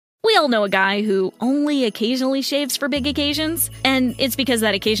all know a guy who only occasionally shaves for big occasions, and it's because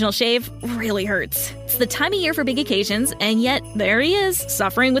that occasional shave really hurts. It's the time of year for big occasions, and yet there he is,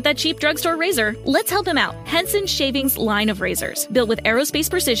 suffering with that cheap drugstore razor. Let's help him out. Henson Shaving's line of razors, built with aerospace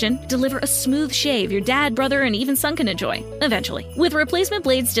precision, deliver a smooth shave your dad, brother, and even son can enjoy, eventually. With replacement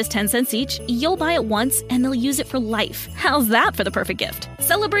blades just 10 cents each, you'll buy it once, and they'll use it for life. How's that for the perfect gift?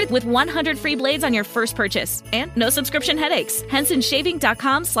 Celebrate with 100 free blades on your first purchase, and no subscription headaches.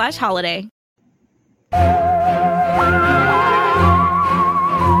 HensonShaving.com/holiday.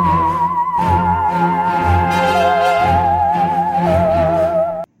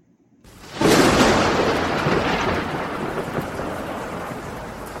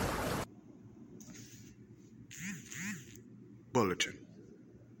 Bulletin.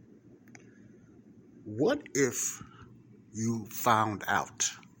 What if you found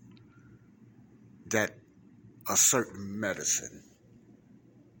out that a certain medicine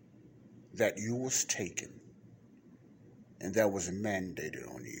that you was taking and that was mandated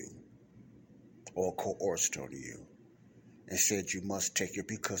on you or coerced on you and said you must take it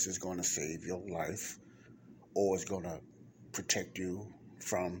because it's going to save your life or it's going to protect you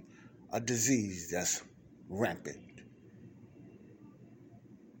from a disease that's rampant,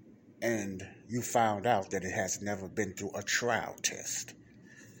 and you found out that it has never been through a trial test.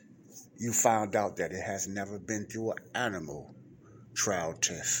 You found out that it has never been through an animal trial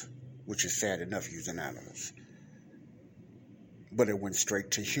test, which is sad enough using animals. But it went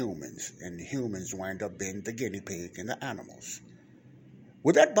straight to humans, and the humans wind up being the guinea pig and the animals.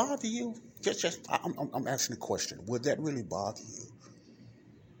 Would that bother you? I'm asking a question. Would that really bother you?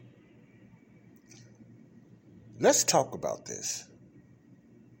 Let's talk about this.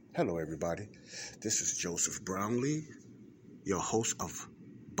 Hello, everybody. This is Joseph Brownlee, your host of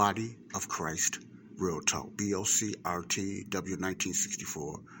Body of Christ Real Talk, BOCRTW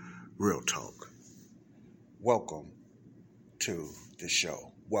 1964 Real Talk. Welcome to the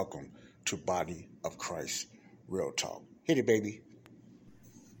show. Welcome to Body of Christ Real Talk. Hit it, baby.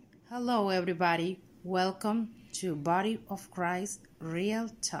 Hello, everybody. Welcome to Body of Christ Real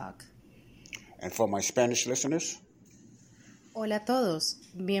Talk. And for my Spanish listeners, hola a todos,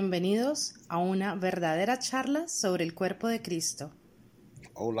 bienvenidos a una verdadera charla sobre el cuerpo de Cristo.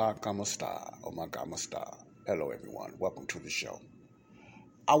 Hola, ¿cómo está? Oh my God, ¿cómo está? Hello, everyone. Welcome to the show.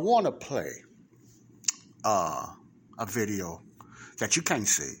 I want to play a video that you can't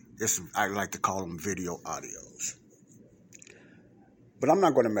see. I like to call them video audios. But I'm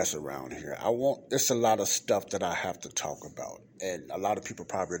not going to mess around here. There's a lot of stuff that I have to talk about. And a lot of people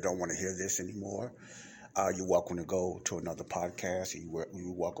probably don't want to hear this anymore. You're welcome to go to another podcast.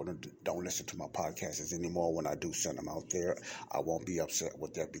 You're welcome to don't listen to my podcasts anymore when I do send them out there. I won't be upset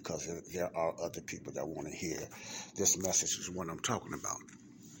with that because there are other people that want to hear this message is what I'm talking about.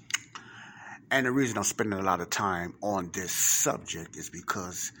 And the reason I'm spending a lot of time on this subject is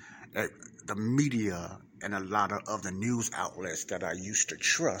because the media and a lot of the news outlets that I used to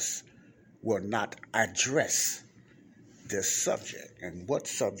trust will not address this subject. And what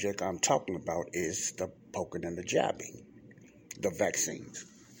subject I'm talking about is the poking and the jabbing, the vaccines.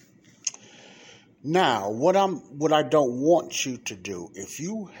 Now, what I don't want you to do, if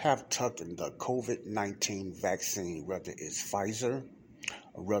you have taken the COVID-19 vaccine, whether it's Pfizer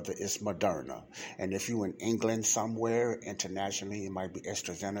or whether it's Moderna, and if you're in England somewhere internationally, it might be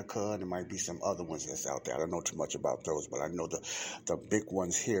AstraZeneca, and it might be some other ones that's out there. I don't know too much about those, but I know the big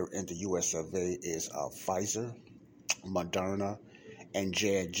ones here in the US of A is Pfizer, Moderna, and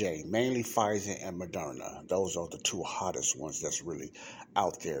J&J, mainly Pfizer and Moderna. Those are the two hottest ones that's really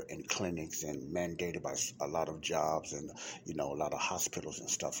out there in clinics and mandated by a lot of jobs and, a lot of hospitals and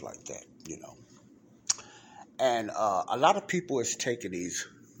stuff like that, And a lot of people is taking these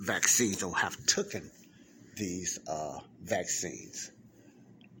vaccines or have taken these vaccines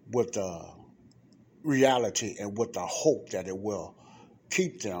with the reality and with the hope that it will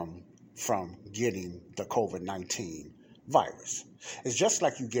keep them from getting the COVID-19 virus. It's just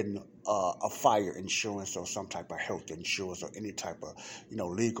like you getting a fire insurance or some type of health insurance or any type of,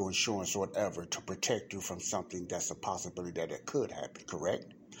 legal insurance or whatever to protect you from something that's a possibility that it could happen,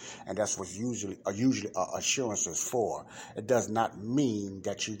 correct? And that's what usually insurance is for. It does not mean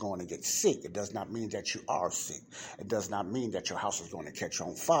that you're going to get sick. It does not mean that you are sick. It does not mean that your house is going to catch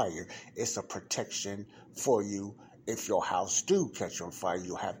on fire. It's a protection for you. If your house do catch on fire,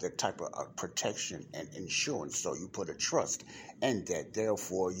 you have that type of protection and insurance. So you put a trust in that.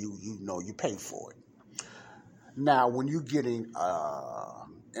 Therefore, you pay for it. Now, when you're getting,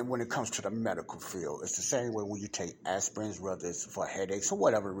 and when it comes to the medical field, it's the same way when you take aspirins, whether it's for headaches or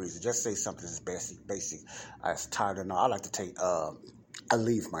whatever reason. Just say something as basic as Tylenol. I like to take I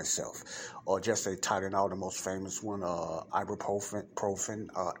leave myself. Or just say Tylenol, the most famous one, ibuprofen,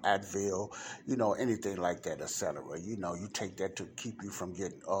 Advil, anything like that, etc. You take that to keep you from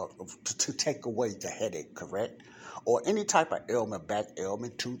getting, to take away the headache, correct? Or any type of ailment, back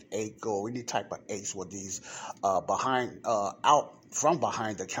ailment, toothache, or any type of aches with these out from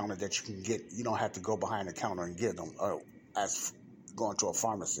behind the counter that you can get. You don't have to go behind the counter and get them. As going to a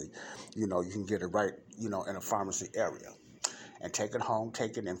pharmacy, you can get it right, in a pharmacy area. And take it home,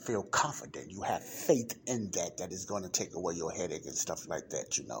 take it and feel confident. You have faith in that is going to take away your headache and stuff like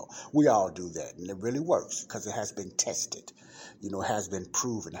that, We all do that, and it really works because it has been tested. It has been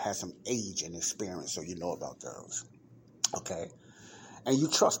proven, it has some age and experience, so you know about those. Okay? And you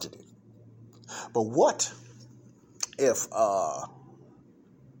trusted it. But what if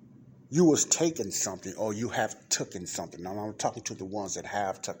you was taking something or you have taken something? Now, I'm talking to the ones that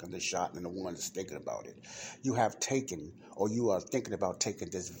have taken the shot and the ones that's thinking about it. You have taken or you are thinking about taking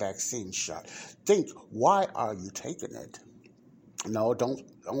this vaccine shot. Think, why are you taking it? No, don't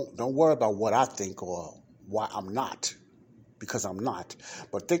worry about what I think or why I'm not, because I'm not.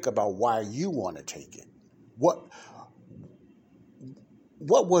 But think about why you want to take it. What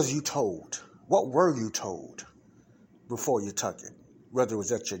was you told? What were you told before you took it? Whether it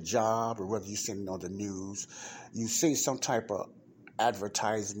was at your job or whether you're sitting on the news, you see some type of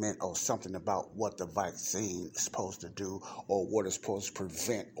advertisement or something about what the vaccine is supposed to do or what it's supposed to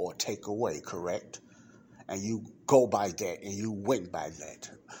prevent or take away, correct? And you go by that and you went by that.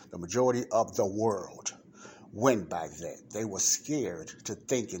 The majority of the world went by that. They were scared to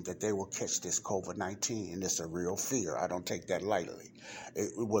thinking that they will catch this COVID-19, and it's a real fear. I don't take that lightly.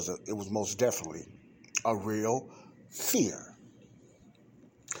 It was most definitely a real fear.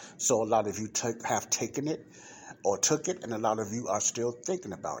 So a lot of you have taken it or took it, and a lot of you are still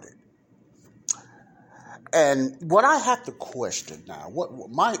thinking about it. And what I have to question now, what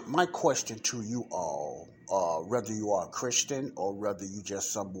my question to you all, whether you are a Christian or whether you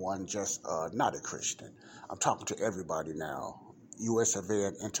just someone just not a Christian, I'm talking to everybody now, U.S. of A.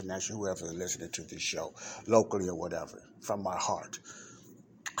 and international, whoever is listening to this show, locally or whatever, from my heart.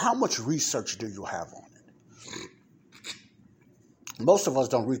 How much research do you have on it? Most of us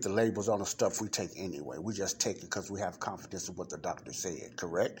don't read the labels on the stuff we take anyway. We just take it because we have confidence in what the doctor said,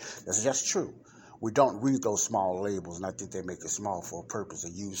 correct? That's just true. We don't read those small labels, and I think they make it small for a purpose. They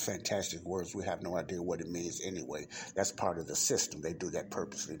use fantastic words. We have no idea what it means anyway. That's part of the system. They do that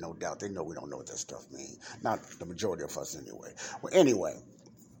purposely, no doubt. They know we don't know what that stuff means. Not the majority of us anyway. Well, anyway,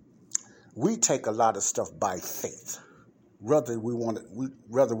 we take a lot of stuff by faith. Whether we will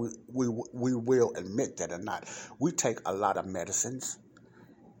admit that or not. We take a lot of medicines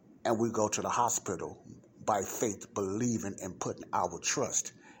and we go to the hospital by faith, believing and putting our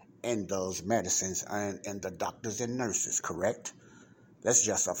trust in those medicines and the doctors and nurses, correct? That's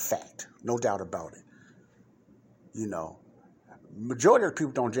just a fact. No doubt about it. Majority of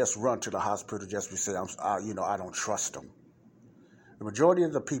people don't just run to the hospital just to say, I don't trust them. The majority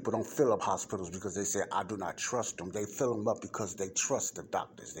of the people don't fill up hospitals because they say, I do not trust them. They fill them up because they trust the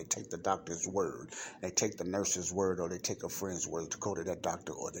doctors. They take the doctor's word. They take the nurse's word, or they take a friend's word to go to that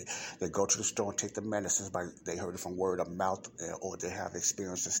doctor, or they go to the store and take the medicines they heard it from word of mouth, or they have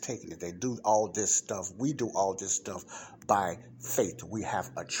experiences taking it. They do all this stuff. We do all this stuff by faith. We have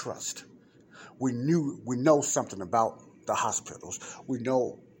a trust. We know something about the hospitals. We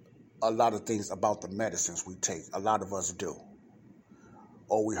know a lot of things about the medicines we take. A lot of us do.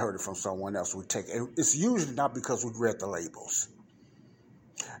 Or we heard it from someone else. We take it. It's usually not because we read the labels.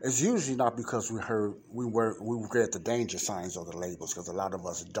 It's usually not because we read the danger signs of the labels, because a lot of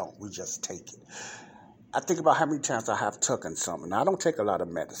us don't. We just take it. I think about how many times I have taken something. Now, I don't take a lot of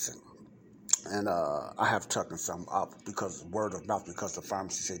medicine. And I have taken some up because word of mouth, because the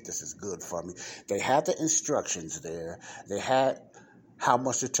pharmacy said this is good for me. They had the instructions there. They had how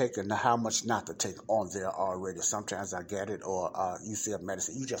much to take and how much not to take on there already. Sometimes I get it, or you see a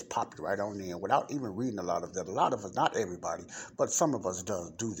medicine, you just pop it right on in without even reading a lot of that. A lot of us, not everybody, but some of us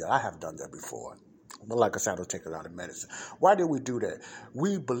do that. I have done that before. But like I said, I don't take a lot of medicine. Why do we do that?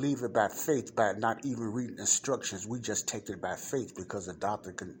 We believe it by faith, by not even reading instructions. We just take it by faith because the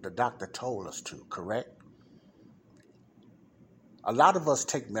doctor told us to, correct? A lot of us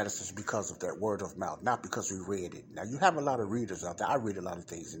take medicines because of that word of mouth, not because we read it. Now, you have a lot of readers out there. I read a lot of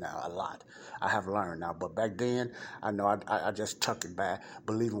things now, a lot. I have learned now. But back then, I know I just tucked it by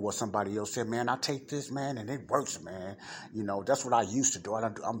believing what somebody else said. Man, I take this, man, and it works, man. That's what I used to do.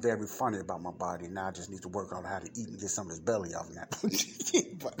 I'm very funny about my body. Now I just need to work on how to eat and get some of this belly off now.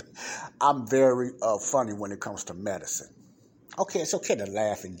 But I'm very funny when it comes to medicine. Okay, it's okay to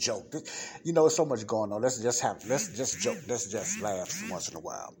laugh and joke. You know, there's so much going on. Let's just joke. Let's just laugh once in a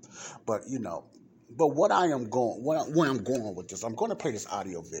while. But where I'm going with this, I'm going to play this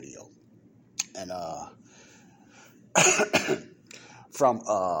audio video, and from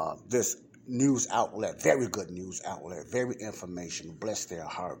this news outlet, very good news outlet, very informational. Bless their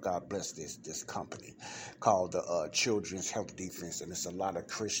heart. God bless this company called the Children's Health Defense, and it's a lot of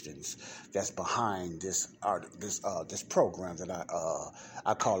Christians that's behind this program that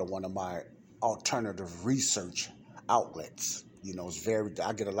I call it one of my alternative research outlets. You know,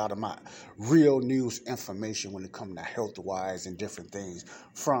 I get a lot of my real news information when it comes to health-wise and different things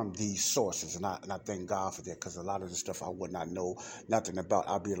from these sources. And I thank God for that, because a lot of the stuff I would not know nothing about.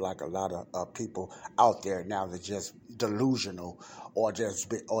 I'll be like a lot of people out there now that just delusional or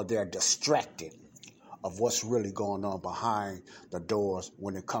they're distracted of what's really going on behind the doors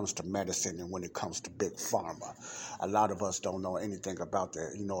when it comes to medicine and when it comes to big pharma. A lot of us don't know anything about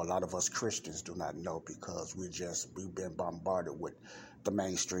that. You know, a lot of us Christians do not know, because we've been bombarded with the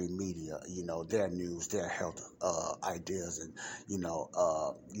mainstream media, you know, their news, their health ideas, and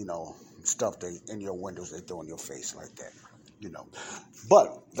stuff they in your windows they throw in your face like that, you know.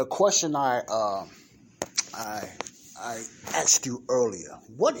 But the question I asked you earlier,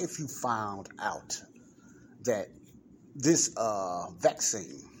 what if you found out that this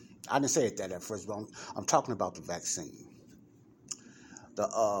vaccine, I didn't say it that at first, but I'm talking about the vaccine,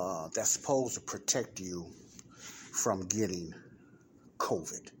 that's supposed to protect you from getting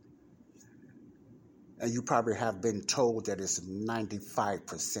COVID. And you probably have been told that it's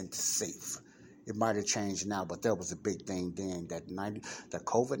 95% safe. It might have changed now, but that was a big thing then, that the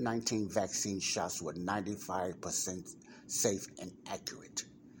COVID-19 vaccine shots were 95% safe and accurate.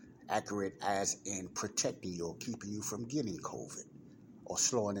 Accurate as in protecting you or keeping you from getting COVID or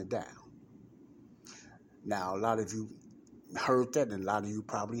slowing it down. Now, a lot of you heard that, and a lot of you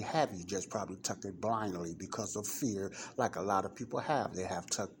probably have. You just probably took it blindly because of fear, like a lot of people have. They have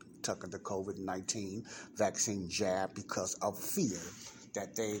taken the COVID-19 vaccine jab because of fear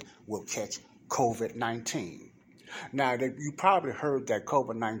that they will catch COVID-19. Now, you probably heard that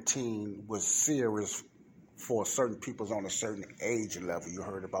COVID-19 was serious for certain people on a certain age level. You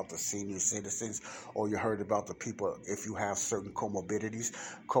heard about the senior citizens, or you heard about the people if you have certain comorbidities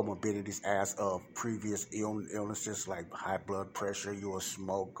as of previous illnesses like high blood pressure, you're a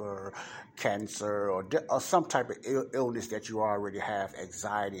smoker, cancer, or some type of illness that you already have,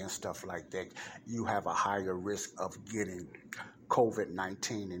 anxiety and stuff like that. You have a higher risk of getting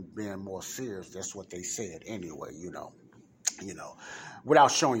COVID-19 and being more serious. That's what they said anyway, you know,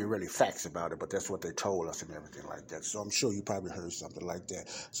 without showing you really facts about it, but that's what they told us and everything like that. So I'm sure you probably heard something like that.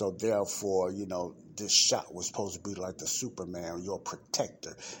 So therefore, this shot was supposed to be like the Superman, your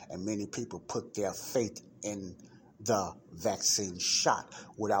protector. And many people put their faith in the vaccine shot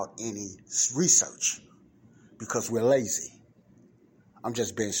without any research because we're lazy. I'm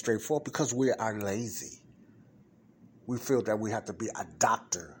just being straightforward, because we are lazy. We feel that we have to be a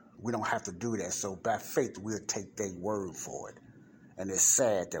doctor. We don't have to do that. So by faith, we'll take their word for it. And it's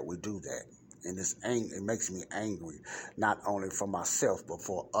sad that we do that. And it makes me angry, not only for myself, but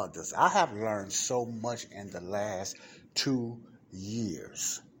for others. I have learned so much in the last 2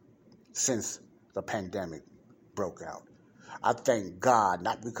 years since the pandemic broke out. I thank God,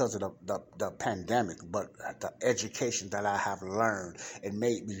 not because of the pandemic, but the education that I have learned. It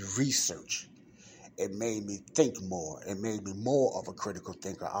made me research. It made me think more. It made me more of a critical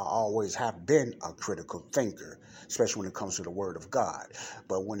thinker. I always have been a critical thinker, especially when it comes to the Word of God.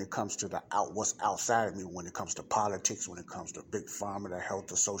 But when it comes to what's outside of me, when it comes to politics, when it comes to big pharma, the health,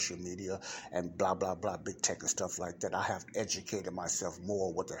 the social media, and blah, blah, blah, big tech and stuff like that, I have educated myself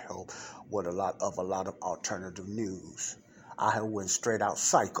more with the help with a lot of alternative news. I have went straight out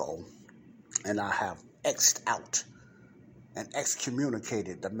psycho, and I have X'd out and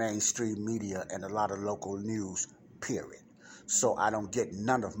excommunicated the mainstream media and a lot of local news, period. So I don't get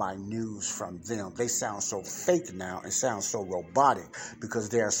none of my news from them. They sound so fake now and sound so robotic because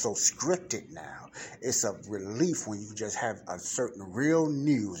they are so scripted now. It's a relief when you just have a certain real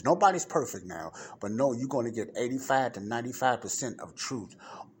news. Nobody's perfect now, but no, you're going to get 85 to 95% of truth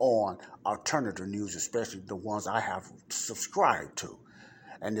on alternative news, especially the ones I have subscribed to.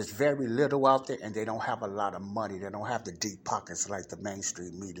 And there's very little out there, and they don't have a lot of money. They don't have the deep pockets like the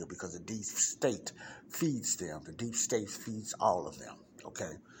mainstream media, because the deep state feeds them. The deep state feeds all of them,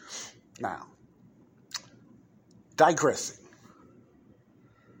 okay? Now, digressing.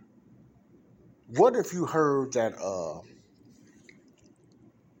 What if you heard that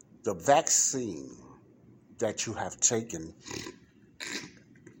the vaccine that you have taken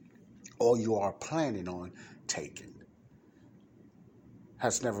or you are planning on taking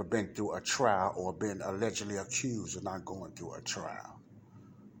has never been through a trial or been allegedly accused of not going through a trial.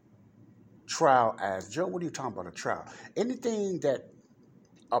 Trial as, Joe, what are you talking about a trial? Anything that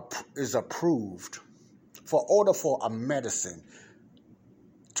is approved, for order for a medicine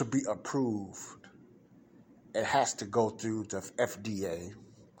to be approved, it has to go through the FDA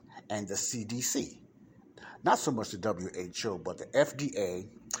and the CDC. Not so much the WHO, but the FDA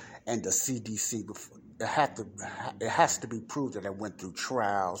and the CDC. It has to be proved that it went through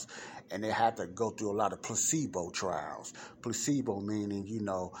trials, and it had to go through a lot of placebo trials. Placebo meaning,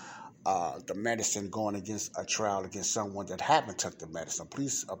 the medicine going against a trial against someone that haven't took the medicine.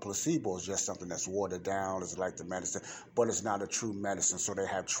 A placebo is just something that's watered down. It's like the medicine, but it's not a true medicine. So they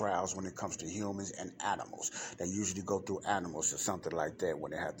have trials when it comes to humans and animals. They usually go through animals or something like that when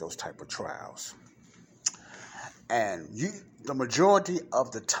they have those type of trials. And the majority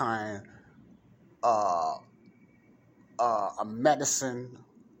of the time, a medicine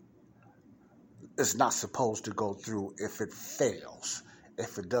is not supposed to go through if it fails,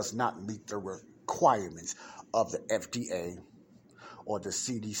 if it does not meet the requirements of the FDA or the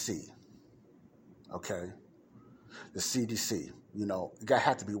CDC. Okay? The CDC, it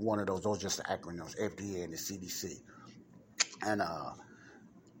had to be one of those. Those are just the acronyms, FDA and the CDC. And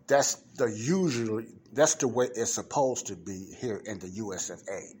that's the way it's supposed to be here in the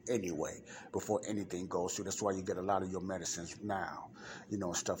USFA anyway, before anything goes through. That's why you get a lot of your medicines now,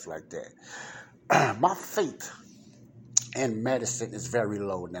 and stuff like that. My faith in medicine is very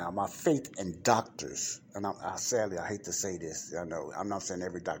low now. My faith in doctors, and sadly, I hate to say this. I know I'm not saying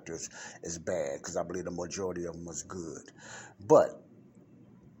every doctor is bad, because I believe the majority of them is good. But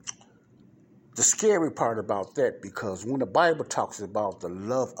the scary part about that, because when the Bible talks about the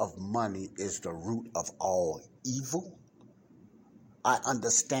love of money is the root of all evil, I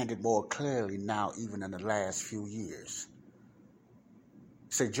understand it more clearly now, even in the last few years.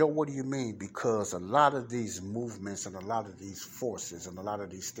 Say, Joe, what do you mean? Because a lot of these movements and a lot of these forces and a lot of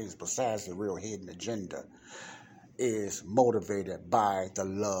these things, besides the real hidden agenda, is motivated by the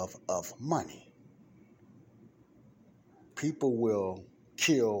love of money. People will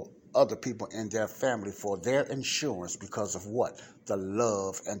kill other people in their family for their insurance because of what? The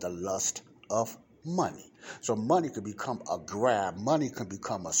love and the lust of money. So money can become a grab. Money can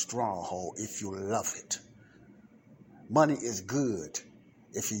become a stronghold if you love it. Money is good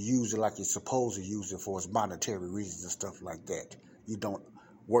if you use it like you're supposed to use it for its monetary reasons and stuff like that. You don't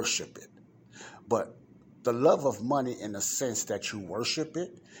worship it. But the love of money, in the sense that you worship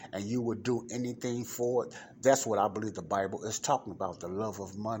it and you would do anything for it, that's what I believe the Bible is talking about. The love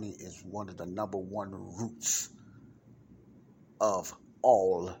of money is one of the number one roots of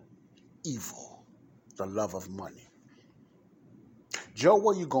all evil. The love of money. Joe,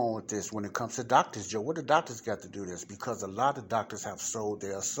 where you going with this when it comes to doctors, Joe? What do doctors got to do this? Because a lot of doctors have sold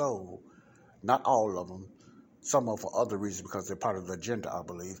their soul. Not all of them. Some of them for other reasons, because they're part of the agenda, I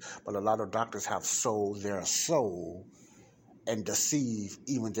believe. But a lot of doctors have sold their soul and deceived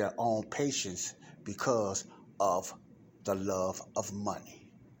even their own patients because of the love of money.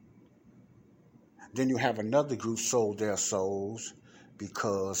 Then you have another group sold their souls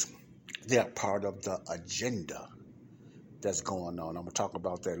because they're part of the agenda that's going on. I'm going to talk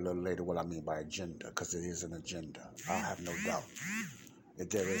about that a little later, what I mean by agenda, because it is an agenda. I have no doubt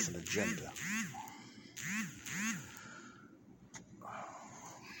that there is an agenda.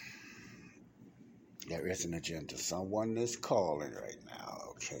 There is an agenda. Someone is calling right now.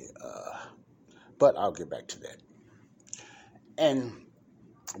 Okay. But I'll get back to that. And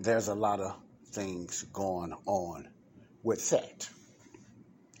there's a lot of things going on with that.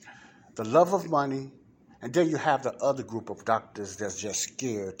 The love of money. And then you have the other group of doctors that's just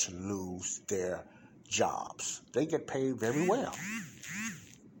scared to lose their jobs. They get paid very well.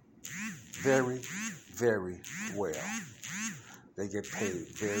 Very, very well. They get paid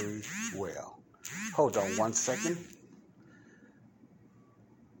very well. Hold on one second.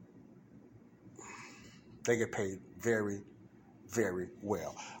 They get paid very, very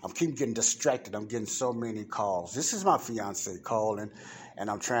well. I'm keep getting distracted. I'm getting so many calls. This is my fiance calling, and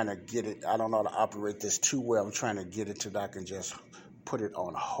I'm trying to get it. I don't know how to operate this too well. I'm trying to get it to that I can just put it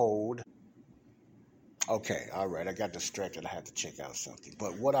on hold. Okay, all right. I got distracted. I had to check out something.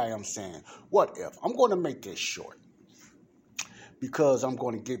 But what I am saying, what if? I'm going to make this short, because I'm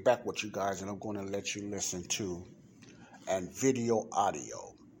going to get back with you guys, and I'm going to let you listen to and video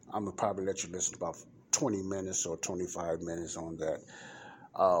audio. I'm going to probably let you listen to about 20 minutes or 25 minutes on that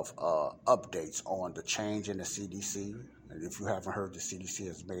of updates on the change in the CDC. And if you haven't heard, the CDC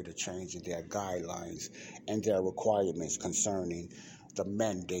has made a change in their guidelines and their requirements concerning the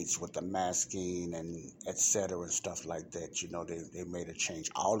mandates with the masking and et cetera and stuff like that. You know, they made a change.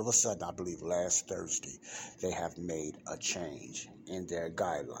 All of a sudden, I believe last Thursday, they have made a change in their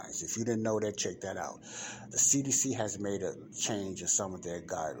guidelines. If you didn't know that, check that out. The CDC has made a change in some of their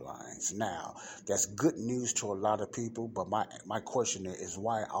guidelines. Now, that's good news to a lot of people, but my question is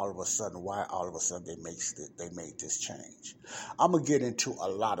why all of a sudden they made this change? I'm going to get into a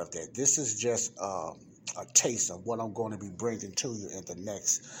lot of that. This is just a taste of what I'm going to be bringing to you in the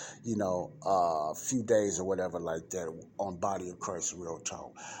next, few days or whatever like that on Body of Christ Real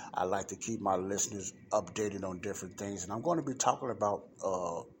Talk. I like to keep my listeners updated on different things, and I'm going to be talking about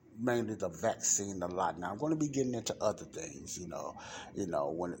mainly the vaccine a lot. Now I'm going to be getting into other things,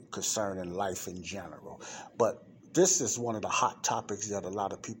 when concerning life in general. But this is one of the hot topics that a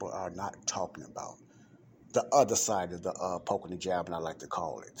lot of people are not talking about. The other side of the poking and jabbing, I like to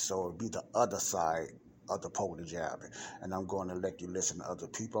call it. So it'll be the other side of the poking and jabbing. And I'm going to let you listen to other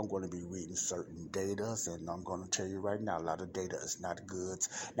people. I'm going to be reading certain data, and I'm going to tell you right now, a lot of data is not good.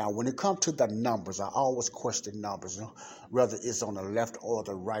 Now, when it comes to the numbers, I always question numbers, whether it's on the left or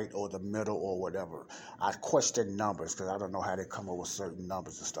the right or the middle or whatever. I question numbers because I don't know how they come up with certain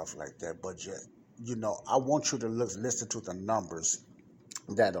numbers and stuff like that. But, I want you to listen to the numbers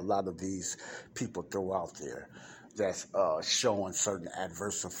that a lot of these people throw out there that's showing certain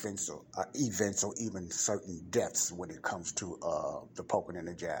adverse events or even certain deaths when it comes to the poking and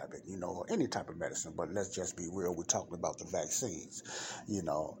the jabbing, or any type of medicine. But let's just be real. We're talking about the vaccines,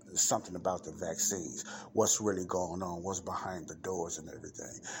 something about the vaccines, what's really going on, what's behind the doors and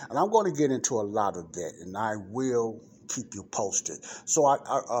everything. And I'm going to get into a lot of that, and I will keep you posted. So,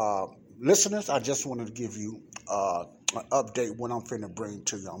 listeners, I just wanted to give you an update what I'm finna bring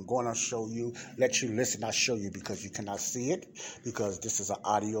to you. I'm going to let you listen. I show you because you cannot see it because this is an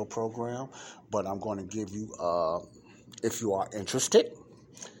audio program. But I'm going to give you, if you are interested,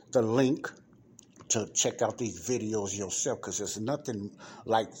 the link to check out these videos yourself because there's nothing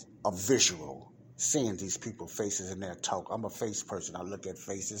like a visual. Seeing these people's faces in their talk. I'm a face person. I look at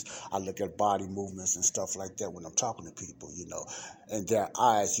faces. I look at body movements and stuff like that when I'm talking to people, And their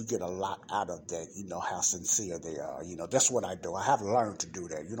eyes, you get a lot out of that, how sincere they are. That's what I do. I have learned to do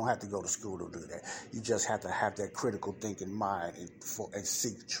that. You don't have to go to school to do that. You just have to have that critical thinking mind and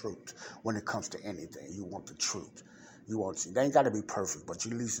seek truth when it comes to anything. You want the truth. They ain't got to be perfect, but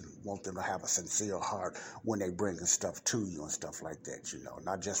you at least want them to have a sincere heart when they bringing stuff to you and stuff like that,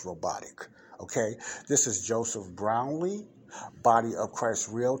 not just robotic. Okay, this is Joseph Brownlee, Body of Christ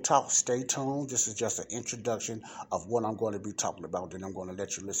Real Talk. Stay tuned. This is just an introduction of what I'm going to be talking about. Then I'm going to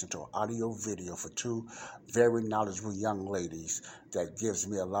let you listen to an audio video for two very knowledgeable young ladies that gives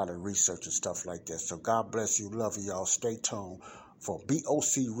me a lot of research and stuff like that. So God bless you. Love you all. Stay tuned for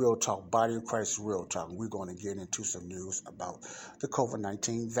BOC Real Talk, Body of Christ Real Talk. We're going to get into some news about the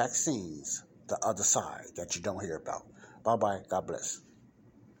COVID-19 vaccines, the other side that you don't hear about. Bye-bye. God bless.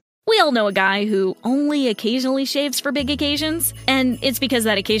 We all know a guy who only occasionally shaves for big occasions, and it's because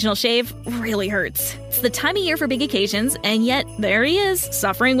that occasional shave really hurts. It's the time of year for big occasions, and yet there he is,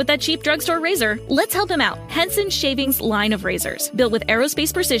 suffering with that cheap drugstore razor. Let's help him out. Henson Shaving's line of razors, built with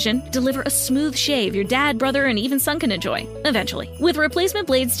aerospace precision, deliver a smooth shave your dad, brother, and even son can enjoy, eventually. With replacement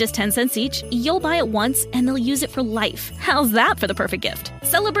blades just 10 cents each, you'll buy it once, and they'll use it for life. How's that for the perfect gift?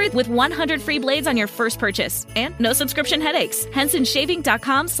 Celebrate with 100 free blades on your first purchase, and no subscription headaches.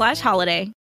 HensonShaving.com/holiday.